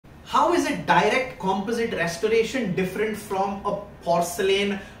How is a direct composite restoration different from a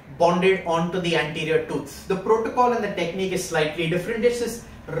porcelain bonded onto the anterior tooth? The protocol and the technique is slightly different. Let's just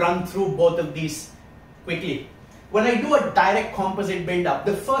run through both of these quickly. When I do a direct composite build-up,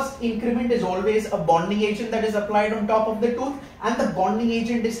 the first increment is always a bonding agent that is applied on top of the tooth, and the bonding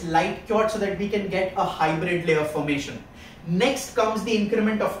agent is light cured so that we can get a hybrid layer formation. Next comes the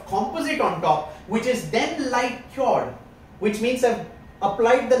increment of composite on top, which is then light cured, which means I've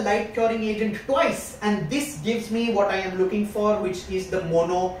applied the light curing agent twice, and this gives me what I am looking for, which is the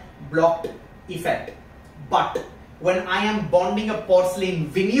mono blocked effect. But when I am bonding a porcelain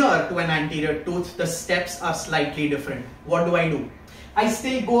veneer to an anterior tooth, the steps are slightly different. What do? I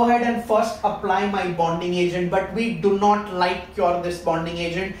still go ahead and first apply my bonding agent, but we do not light cure this bonding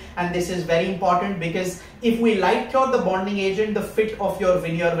agent, and this is very important because if we light cure the bonding agent, the fit of your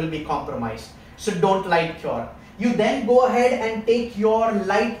veneer will be compromised. So don't light cure. You then go ahead and take your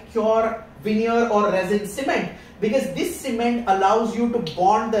light cure veneer or resin cement, because this cement allows you to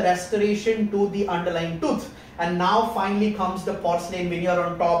bond the restoration to the underlying tooth. And now finally comes the porcelain veneer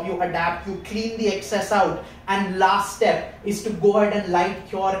on top. You adapt, you clean the excess out, and last step is to go ahead and light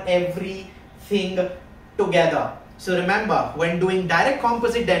cure everything together. So remember, when doing direct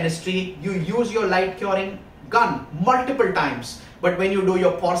composite dentistry, you use your light curing gun multiple times. But when you do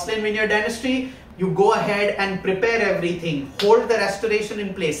your porcelain veneer dentistry, you go ahead and prepare everything, hold the restoration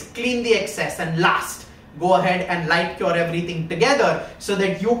in place, clean the excess, and last, go ahead and light cure everything together so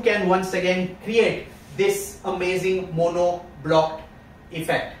that you can once again create this amazing mono blocked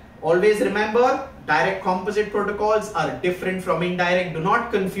effect. Always remember, direct composite protocols are different from indirect. Do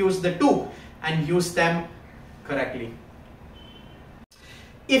not confuse the two and use them correctly.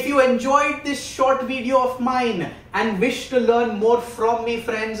 If you enjoyed this short video of mine and wish to learn more from me,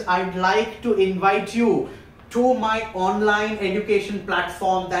 friends, I'd like to invite you to my online education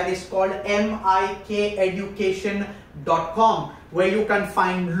platform that is called mikeducation.com, where you can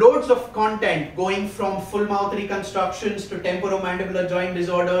find loads of content going from full mouth reconstructions to temporomandibular joint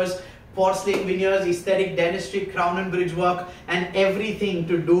disorders, porcelain veneers, aesthetic dentistry, crown and bridge work, and everything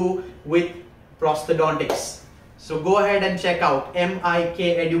to do with prosthodontics. So go ahead and check out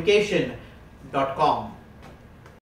mikeducation.com.